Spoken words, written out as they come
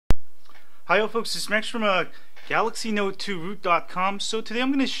Hi folks, this is Max from GalaxyNote2root.com. So today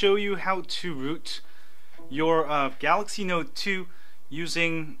I'm going to show you how to root your Galaxy Note 2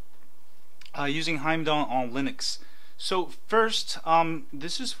 using Heimdal on Linux. So first,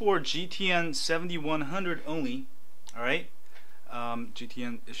 this is for GTN 7100 only. Alright,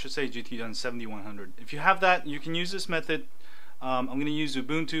 it should say GTN 7100. If you have that, you can use this method. I'm going to use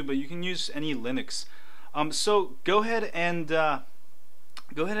Ubuntu, but you can use any Linux. So go ahead and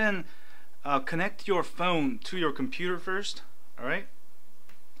connect your phone to your computer first. Alright,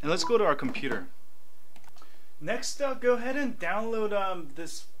 and let's go to our computer. Next, go ahead and download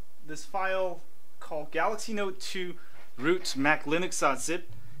this file called Galaxy Note 2 root Mac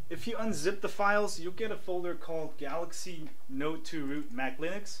Linux.zip. If you unzip the files, you'll get a folder called Galaxy Note 2 root Mac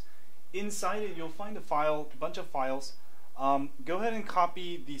Linux. Inside it, you'll find a bunch of files. Go ahead and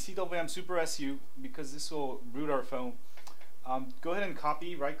copy the CWM Supersu because this will root our phone. Go ahead and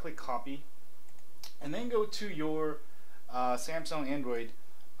copy, right-click copy, and then go to your Samsung Android.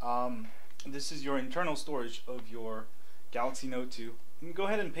 This is your internal storage of your Galaxy Note 2. You can go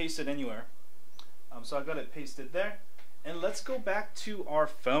ahead and paste it anywhere. So I've got it pasted there. And let's go back to our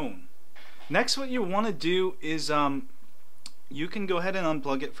phone. Next, what you want to do is you can go ahead and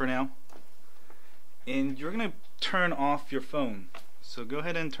unplug it for now. And you're going to turn off your phone. So go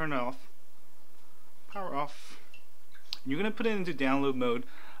ahead and turn it off. Power off. You're going to put it into download mode.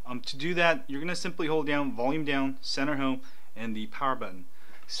 To do that, you're going to simply hold down volume down, center home, and the power button.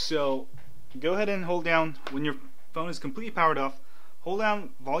 So go ahead and hold down when your phone is completely powered off. Hold down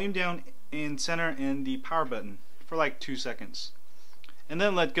volume down and center and the power button for like 2 seconds. And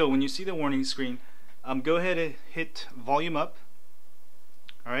then let go. When you see the warning screen, go ahead and hit volume up.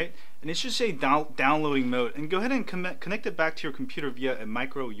 Alright, and it should say downloading mode. And go ahead and connect it back to your computer via a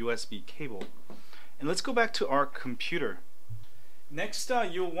micro USB cable. And let's go back to our computer. Next,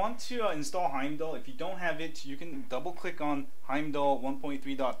 you'll want to install Heimdal. If you don't have it, you can double click on Heimdal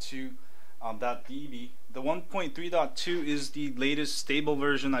 1.3.2.deb. The 1.3.2 is the latest stable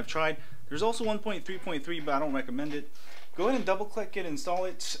version I've tried. There's also 1.3.3, but I don't recommend it. Go ahead and double click it, install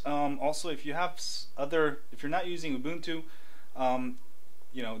it. Also, if you have if you're not using Ubuntu,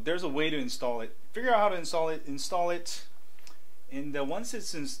 there's a way to install it. Figure out how to install it, and once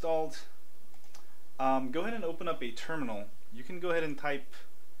it's installed, go ahead and open up a terminal. You can go ahead and type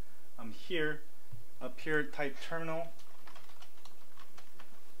up here, type terminal.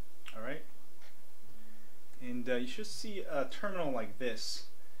 Alright, and you should see a terminal like this.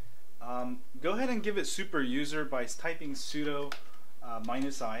 Go ahead and give it super user by typing sudo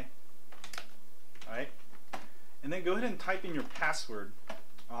 -i. Alright, and then go ahead and type in your password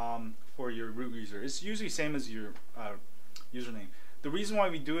for your root user. It's usually the same as your username. The reason why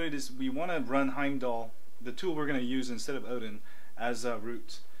we do it is we want to run Heimdal, the tool we're going to use instead of Odin, as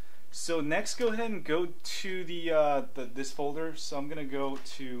root. So next, go ahead and go to this folder. So I'm going to go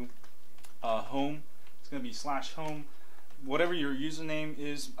to home. It's going to be /home. Whatever your username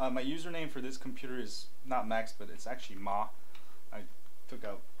is. My username for this computer is not Max, but it's actually Ma. I took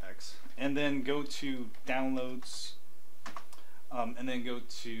out X. And then go to downloads. And then go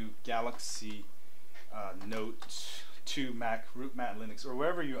to Galaxy Note 2 Mac root Mac Linux, or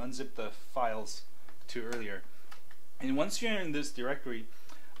wherever you unzip the files to earlier. And once you're in this directory,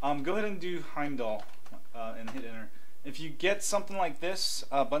 go ahead and do Heimdal and hit enter. If you get something like this,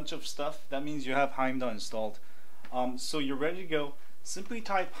 a bunch of stuff, that means you have Heimdal installed. So you're ready to go. Simply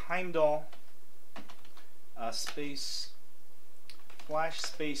type Heimdal space /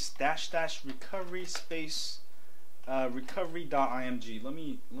 / recovery space recovery.img. Let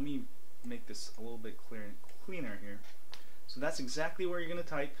me make this a little bit cleaner here. So that's exactly where you're going to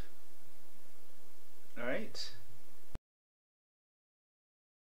type. Alright.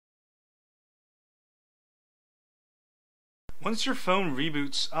 Once your phone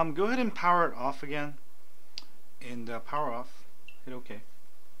reboots, go ahead and power it off again. And power off. Hit OK.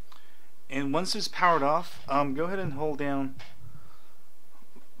 And once it's powered off, go ahead and hold down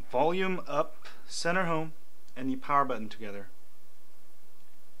volume up, center home, and the power button together.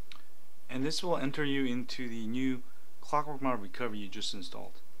 And this will enter you into the new Clockwork Mod recovery you just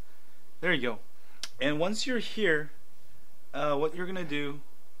installed. There you go. And once you're here, what you're gonna do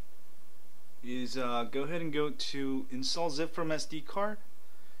is go ahead and go to install zip from SD card.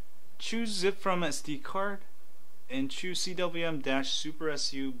 Choose zip from SD card and choose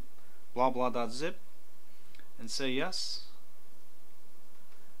CWM-Supersu blah blah.zip and say yes.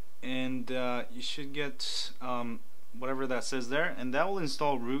 And you should get whatever that says there, and that will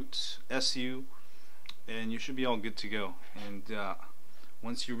install root su, and you should be all good to go. And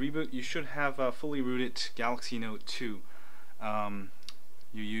once you reboot, you should have fully rooted Galaxy Note 2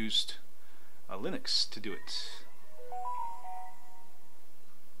 you used Linux to do it.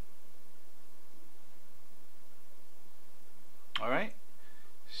 Alright,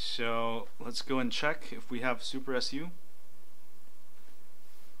 so let's go and check if we have Supersu.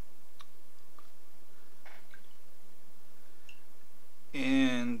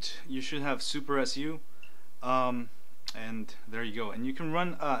 And you should have Supersu. And there you go. And you can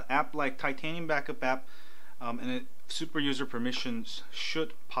run an app like Titanium Backup app, and super user permissions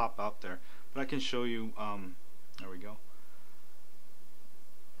should pop out there. But I can show you. There we go.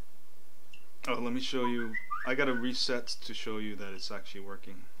 Oh, let me show you. I got to reset to show you that it's actually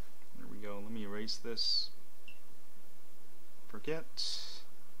working. There we go. Let me erase this. Forget.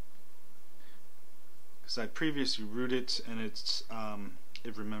 Because I previously rooted and it's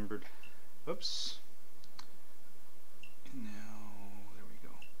it remembered. Oops. And now there we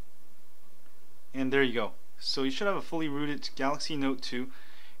go. And there you go. So you should have a fully rooted Galaxy Note 2.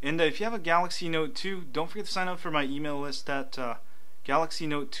 And if you have a Galaxy Note 2, don't forget to sign up for my email list at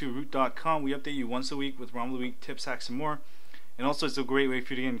galaxynote2root.com. We update you once a week with ROM of the Week, tips, hacks, and more. And also it's a great way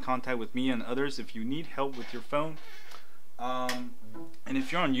for you to get in contact with me and others if you need help with your phone. And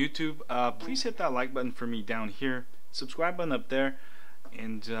if you're on YouTube, please hit that like button for me down here, subscribe button up there,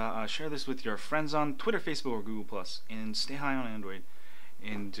 and share this with your friends on Twitter, Facebook, or Google+. And stay high on Android.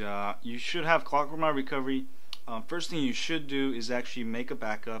 And you should have Clockwork My Recovery. First thing you should do is actually make a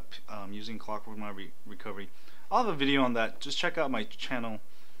backup using Clockwork My Recovery. I'll have a video on that. Just check out my channel.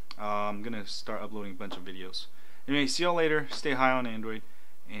 I'm gonna start uploading a bunch of videos. Anyway, see y'all later. Stay high on Android,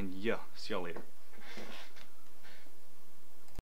 and yeah, see y'all later.